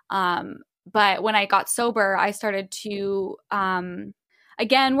ago. But when I got sober, I started to,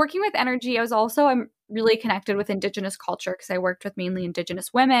 again, working with energy. I'm really connected with Indigenous culture because I worked with mainly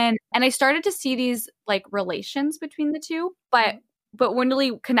Indigenous women. And I started to see these like relations between the two, but when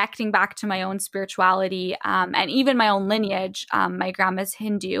really connecting back to my own spirituality and even my own lineage. My grandma's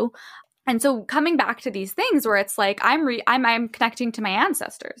Hindu. And so coming back to these things where it's like I'm connecting to my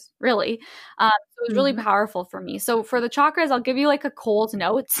ancestors, really. So it was really powerful for me. So for the chakras, I'll give you like a cold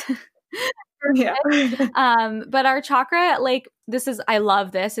note. Yeah. But our chakra, like I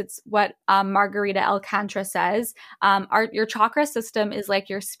love this. It's what Margarita Alcantara says. Your chakra system is like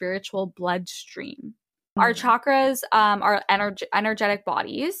your spiritual bloodstream. Our chakras are energetic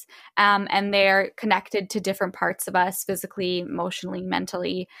bodies, and they're connected to different parts of us physically, emotionally,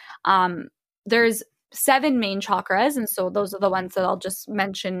 mentally. There's 7 main chakras, and so those are the ones that I'll just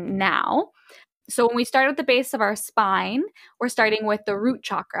mention now. So when we start at the base of our spine, we're starting with the root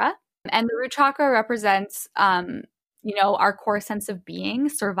chakra. And the root chakra represents our core sense of being,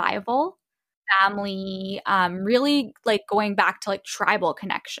 survival, family, really like going back to like tribal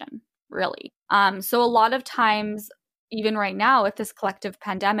connection, really. So a lot of times, even right now with this collective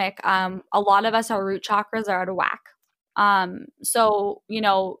pandemic, a lot of us, our root chakras are out of whack. So,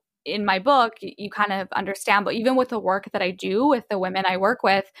 in my book, you kind of understand, but even with the work that I do with the women I work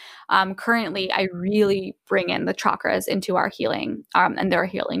with, currently I really bring in the chakras into our healing, and their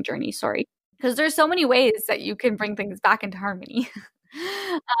healing journey, sorry. Because there's so many ways that you can bring things back into harmony.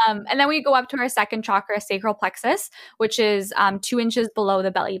 And then we go up to our second chakra, sacral plexus, which is 2 inches below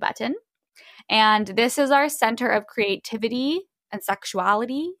the belly button. And this is our center of creativity and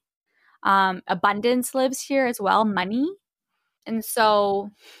sexuality. Abundance lives here as well, money. And so,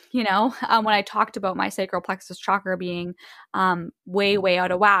 when I talked about my sacral plexus chakra being way, way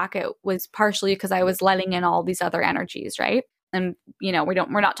out of whack, it was partially because I was letting in all these other energies, right? And,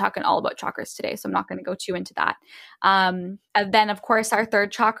 we're not talking all about chakras today, so I'm not going to go too into that. And then, of course, our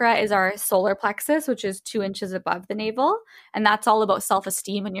third chakra is our solar plexus, which is 2 inches above the navel. And that's all about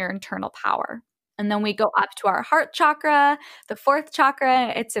self-esteem and your internal power. And then we go up to our heart chakra, the fourth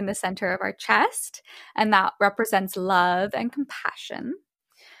chakra. It's in the center of our chest, and that represents love and compassion.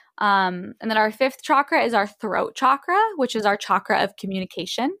 And then our fifth chakra is our throat chakra, which is our chakra of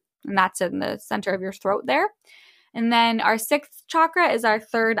communication, and that's in the center of your throat there. And then our sixth chakra is our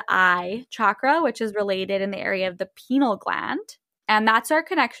third eye chakra, which is related in the area of the pineal gland, and that's our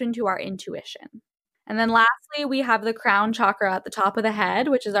connection to our intuition. And then lastly, we have the crown chakra at the top of the head,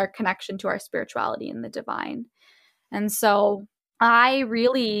 which is our connection to our spirituality and the divine. And so I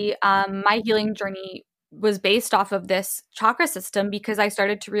really, my healing journey was based off of this chakra system because I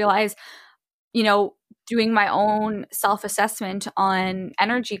started to realize, doing my own self-assessment on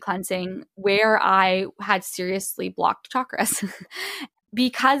energy cleansing where I had seriously blocked chakras.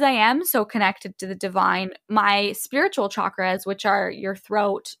 Because I am so connected to the divine, my spiritual chakras, which are your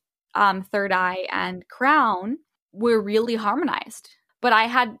throat, third eye, and crown, were really harmonized. But I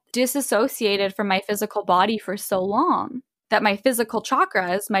had disassociated from my physical body for so long that my physical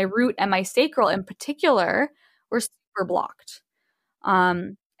chakras, my root and my sacral in particular, were super blocked.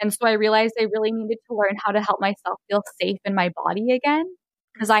 And so I realized I really needed to learn how to help myself feel safe in my body again,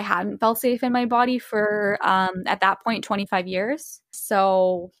 because I hadn't felt safe in my body for, at that point, 25 years.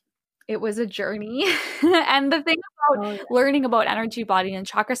 So it was a journey. And the thing about learning about energy, body, and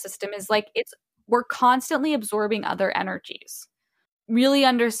chakra system is we're constantly absorbing other energies, really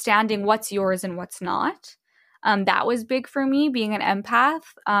understanding what's yours and what's not. That was big for me, being an empath,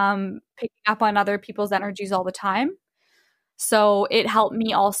 picking up on other people's energies all the time. So it helped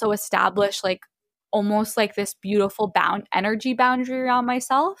me also establish almost this beautiful energy boundary around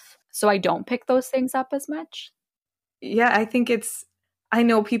myself, so I don't pick those things up as much. Yeah, I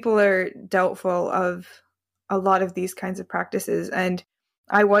know people are doubtful of a lot of these kinds of practices, and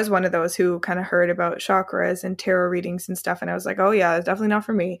I was one of those who kind of heard about chakras and tarot readings and stuff, and I was like, oh yeah, it's definitely not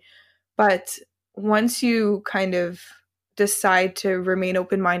for me. But once you kind of decide to remain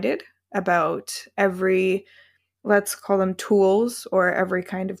open-minded about every, let's call them tools, or every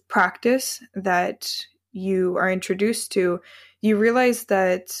kind of practice that you are introduced to, you realize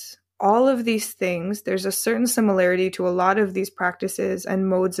that all of these things, there's a certain similarity to a lot of these practices and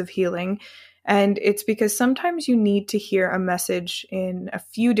modes of healing. And it's because sometimes you need to hear a message in a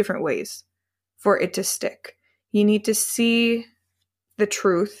few different ways for it to stick. You need to see the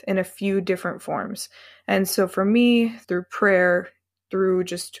truth in a few different forms. And so for me, through prayer, through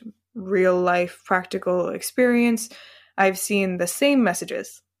just real life practical experience, I've seen the same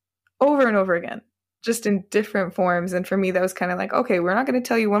messages over and over again, just in different forms. And for me, that was kind of like, okay, we're not going to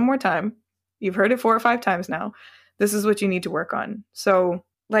tell you one more time. You've heard it 4 or 5 times now. This is what you need to work on. So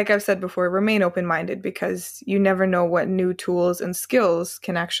like I've said before, remain open-minded, because you never know what new tools and skills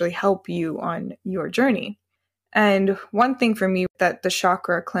can actually help you on your journey. And one thing for me that the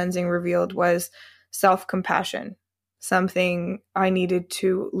chakra cleansing revealed was self-compassion, something I needed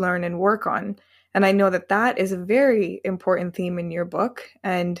to learn and work on. And I know that that is a very important theme in your book,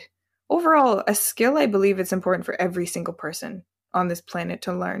 and overall a skill I believe it's important for every single person on this planet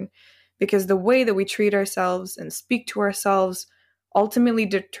to learn, because the way that we treat ourselves and speak to ourselves ultimately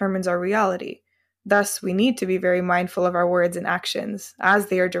determines our reality. Thus, we need to be very mindful of our words and actions as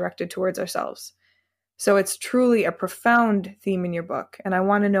they are directed towards ourselves. So it's truly a profound theme in your book, and I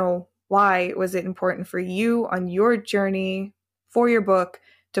want to know, why was it important for you on your journey for your book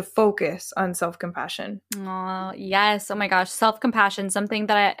to focus on self-compassion? Oh, yes. Oh my gosh. Self-compassion, something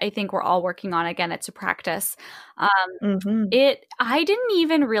that I think we're all working on. Again, it's a practice. I didn't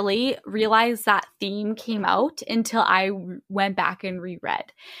even really realize that theme came out until I went back and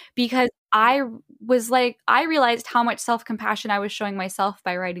reread, because I realized how much self-compassion I was showing myself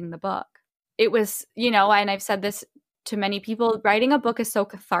by writing the book. It was, and I've said this to many people, writing a book is so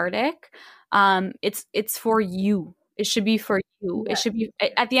cathartic. It's for you. It should be for you. Yeah. It should be,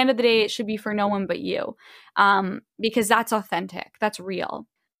 at the end of the day, it should be for no one but you. Because that's authentic. That's real.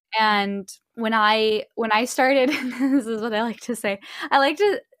 And when I started, this is what I like to say. I like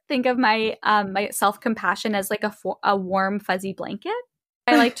to think of my self-compassion as like a warm, fuzzy blanket.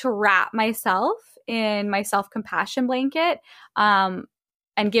 I like to wrap myself in my self-compassion blanket,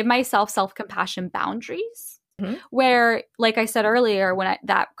 and give myself self-compassion boundaries. Mm-hmm. Where, like I said earlier,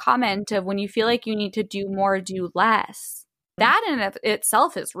 that comment of when you feel like you need to do more, do less, that in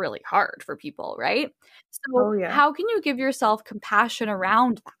itself is really hard for people, right? So how can you give yourself compassion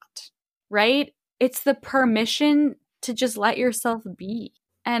around that, right? It's the permission to just let yourself be.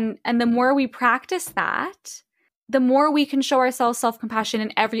 And the more we practice that, the more we can show ourselves self-compassion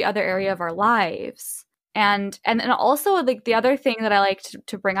in every other area of our lives. And also, like, the other thing that I like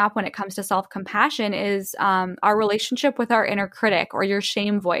to bring up when it comes to self-compassion is our relationship with our inner critic, or your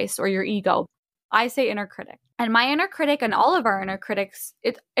shame voice, or your ego. I say inner critic. And my inner critic, and all of our inner critics,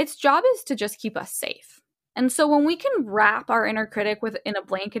 its job is to just keep us safe. And so when we can wrap our inner critic in a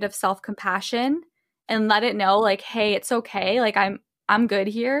blanket of self-compassion and let it know, like, hey, it's okay. Like, I'm good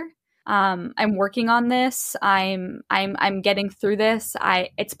here. I'm working on this. I'm getting through this.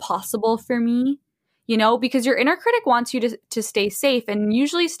 It's possible for me. Because your inner critic wants you to stay safe. And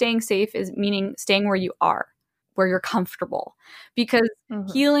usually staying safe is meaning staying where you are, where you're comfortable, because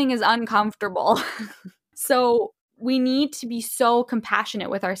healing is uncomfortable. So we need to be so compassionate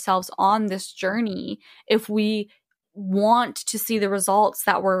with ourselves on this journey if we want to see the results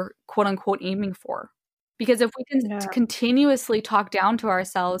that we're quote unquote aiming for. Because if we can continuously talk down to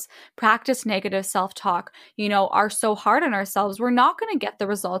ourselves, practice negative self-talk, are so hard on ourselves, we're not going to get the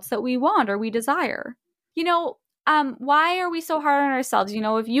results that we want or we desire. Why are we so hard on ourselves?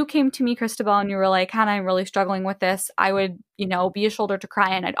 If you came to me, Christabel, and you were like, Hannah, I'm really struggling with this, I would, be a shoulder to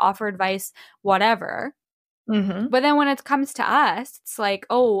cry on. I'd offer advice, whatever. Mm-hmm. But then when it comes to us, it's like,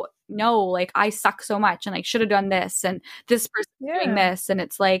 oh, no, like, I suck so much, and I should have done this, and this person's doing this. And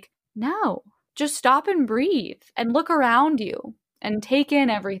it's like, no. Just stop and breathe and look around you and take in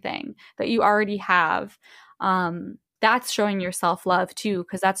everything that you already have. That's showing your self-love too,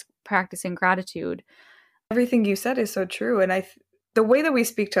 because that's practicing gratitude. Everything you said is so true. And the way that we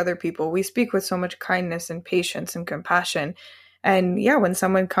speak to other people, we speak with so much kindness and patience and compassion. And when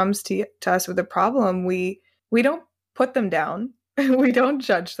someone comes to us with a problem, we don't put them down. We don't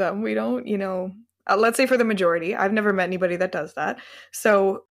judge them. We don't, let's say for the majority, I've never met anybody that does that.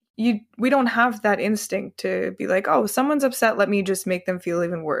 So we don't have that instinct to be like, oh, someone's upset, let me just make them feel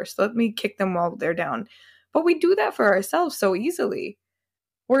even worse. Let me kick them while they're down. But we do that for ourselves so easily.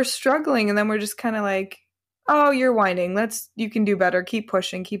 We're struggling, and then we're just kind of like, oh, you're whining. You can do better. Keep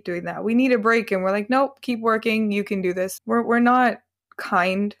pushing. Keep doing that. We need a break. And we're like, nope, keep working. You can do this. We're not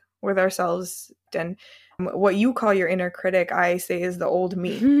kind with ourselves. And what you call your inner critic, I say, is the old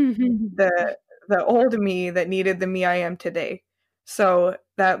me. the old me that needed the me I am today. So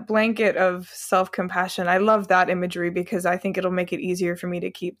that blanket of self-compassion, I love that imagery, because I think it'll make it easier for me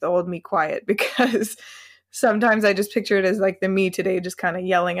to keep the old me quiet, because sometimes I just picture it as like the me today just kind of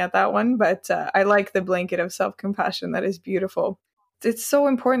yelling at that one. But I like the blanket of self-compassion. That is beautiful. It's so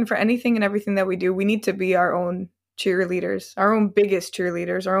important for anything and everything that we do. We need to be our own cheerleaders, our own biggest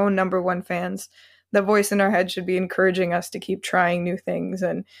cheerleaders, our own number one fans. The voice in our head should be encouraging us to keep trying new things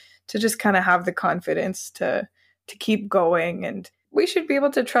and to just kind of have the confidence to keep going. And we should be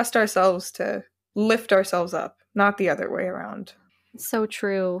able to trust ourselves to lift ourselves up, not the other way around. It's so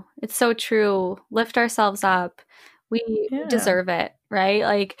true. It's so true. Lift ourselves up. We deserve it, right?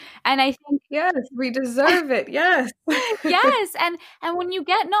 Like, and I think yes, we deserve it. Yes. Yes. And when you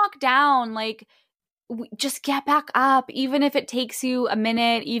get knocked down, like, just get back up, even if it takes you a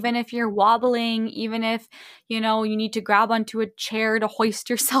minute, even if you're wobbling, even if, you need to grab onto a chair to hoist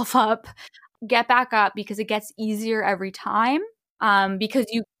yourself up. Get back up, because it gets easier every time, because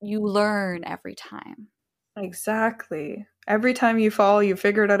you learn every time. Exactly. Every time you fall, you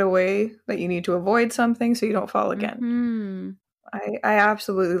figured out a way that you need to avoid something so you don't fall again. Mm-hmm. I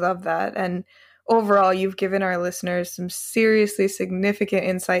absolutely love that. And overall, you've given our listeners some seriously significant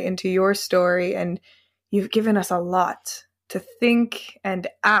insight into your story, and you've given us a lot to think and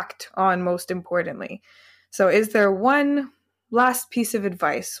act on, most importantly. So is there one last piece of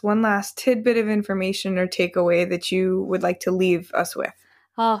advice, one last tidbit of information or takeaway that you would like to leave us with?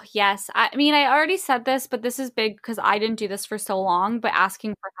 Oh, yes. I mean, I already said this, but this is big because I didn't do this for so long, but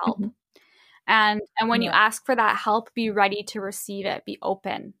asking for help. Mm-hmm. And when you ask for that help, be ready to receive it, be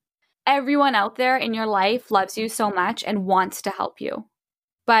open. Everyone out there in your life loves you so much and wants to help you.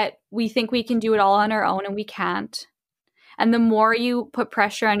 But we think we can do it all on our own, and we can't. And the more you put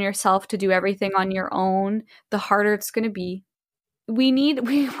pressure on yourself to do everything on your own, the harder it's going to be.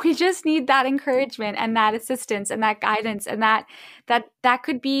 We just need that encouragement and that assistance and that guidance, and that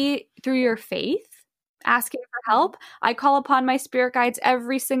could be through your faith, asking for help. I call upon my spirit guides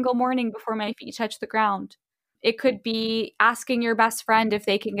every single morning before my feet touch the ground. It could be asking your best friend if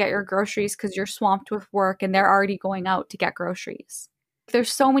they can get your groceries because you're swamped with work and they're already going out to get groceries.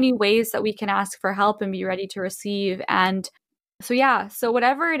 There's so many ways that we can ask for help and be ready to receive. And so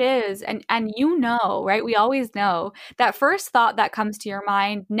whatever it is, and right? We always know that first thought that comes to your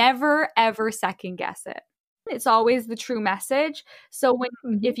mind, never ever second guess it. It's always the true message. So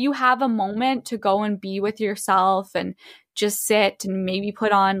if you have a moment to go and be with yourself and just sit and maybe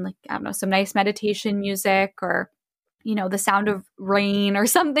put on some nice meditation music, or, the sound of rain or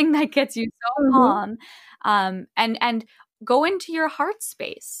something that gets you so calm, and go into your heart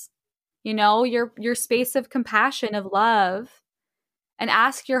space, your space of compassion, of love, and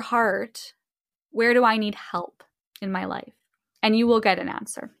ask your heart, where do I need help in my life? And you will get an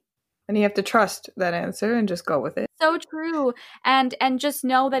answer. And you have to trust that answer and just go with it. So true. And just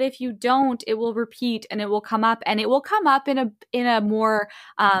know that if you don't, it will repeat, and it will come up, and it will come up in a more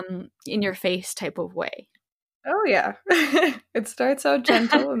in your face type of way. Oh yeah. It starts out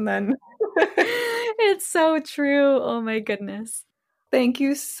gentle and then It's so true. Oh my goodness. Thank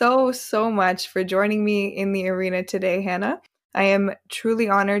you so much for joining me in the arena today, Hannah. I am truly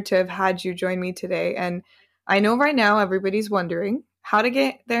honored to have had you join me today. And I know right now everybody's wondering how to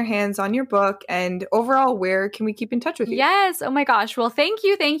get their hands on your book, and overall, where can we keep in touch with you? Yes. Oh my gosh. Well, thank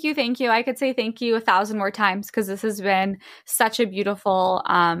you. I could say thank you 1,000 more times, because this has been such a beautiful,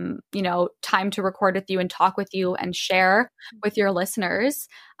 time to record with you and talk with you and share with your listeners.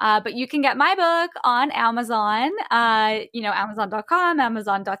 But you can get my book on Amazon, Amazon.com,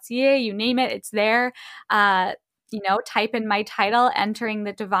 Amazon.ca, you name it, it's there. Type in my title, Entering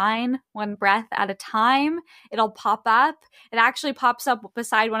the Divine, One Breath at a Time. It'll pop up. It actually pops up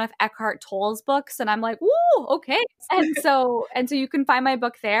beside one of Eckhart Tolle's books. And I'm like, woo, okay. And so you can find my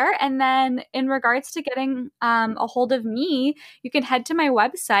book there. And then in regards to getting a hold of me, you can head to my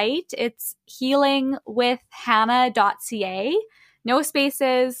website. It's healingwithhannah.ca. No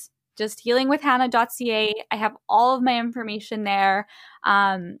spaces. Just healingwithhannah.ca. I have all of my information there.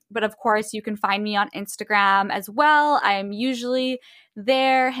 But of course, you can find me on Instagram as well. I am usually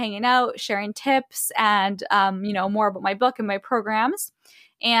there hanging out, sharing tips, and, more about my book and my programs.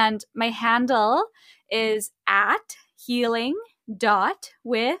 And my handle is at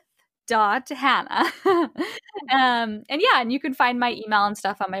healing.with.hannah. And you can find my email and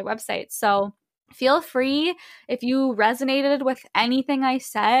stuff on my website. So feel free, if you resonated with anything I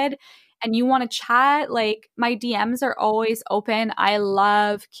said and you want to chat, my DMs are always open. I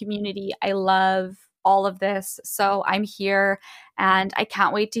love community. I love all of this. So I'm here, and I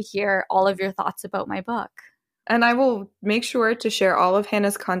can't wait to hear all of your thoughts about my book. And I will make sure to share all of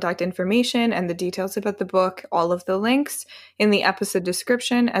Hannah's contact information and the details about the book, all of the links in the episode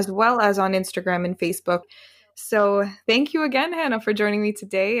description, as well as on Instagram and Facebook. So thank you again, Hannah, for joining me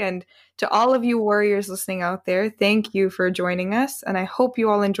today. And to all of you warriors listening out there, thank you for joining us. And I hope you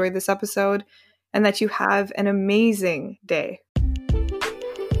all enjoyed this episode and that you have an amazing day.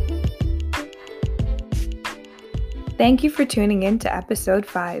 Thank you for tuning in to episode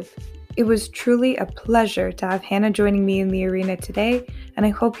 5. It was truly a pleasure to have Hannah joining me in the arena today, and I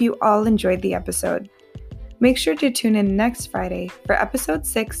hope you all enjoyed the episode. Make sure to tune in next Friday for episode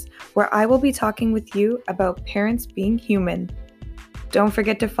 6, where I will be talking with you about parents being human. Don't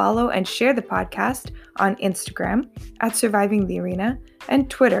forget to follow and share the podcast on Instagram at Surviving the Arena and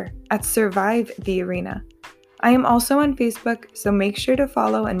Twitter at Survive the Arena. I am also on Facebook, so make sure to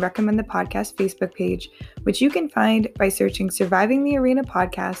follow and recommend the podcast Facebook page, which you can find by searching Surviving the Arena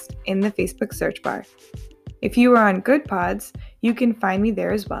podcast in the Facebook search bar. If you are on Good Pods, you can find me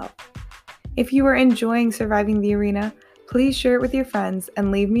there as well. If you are enjoying Surviving the Arena, please share it with your friends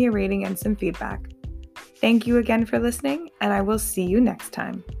and leave me a rating and some feedback. Thank you again for listening, and I will see you next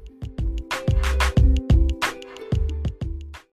time.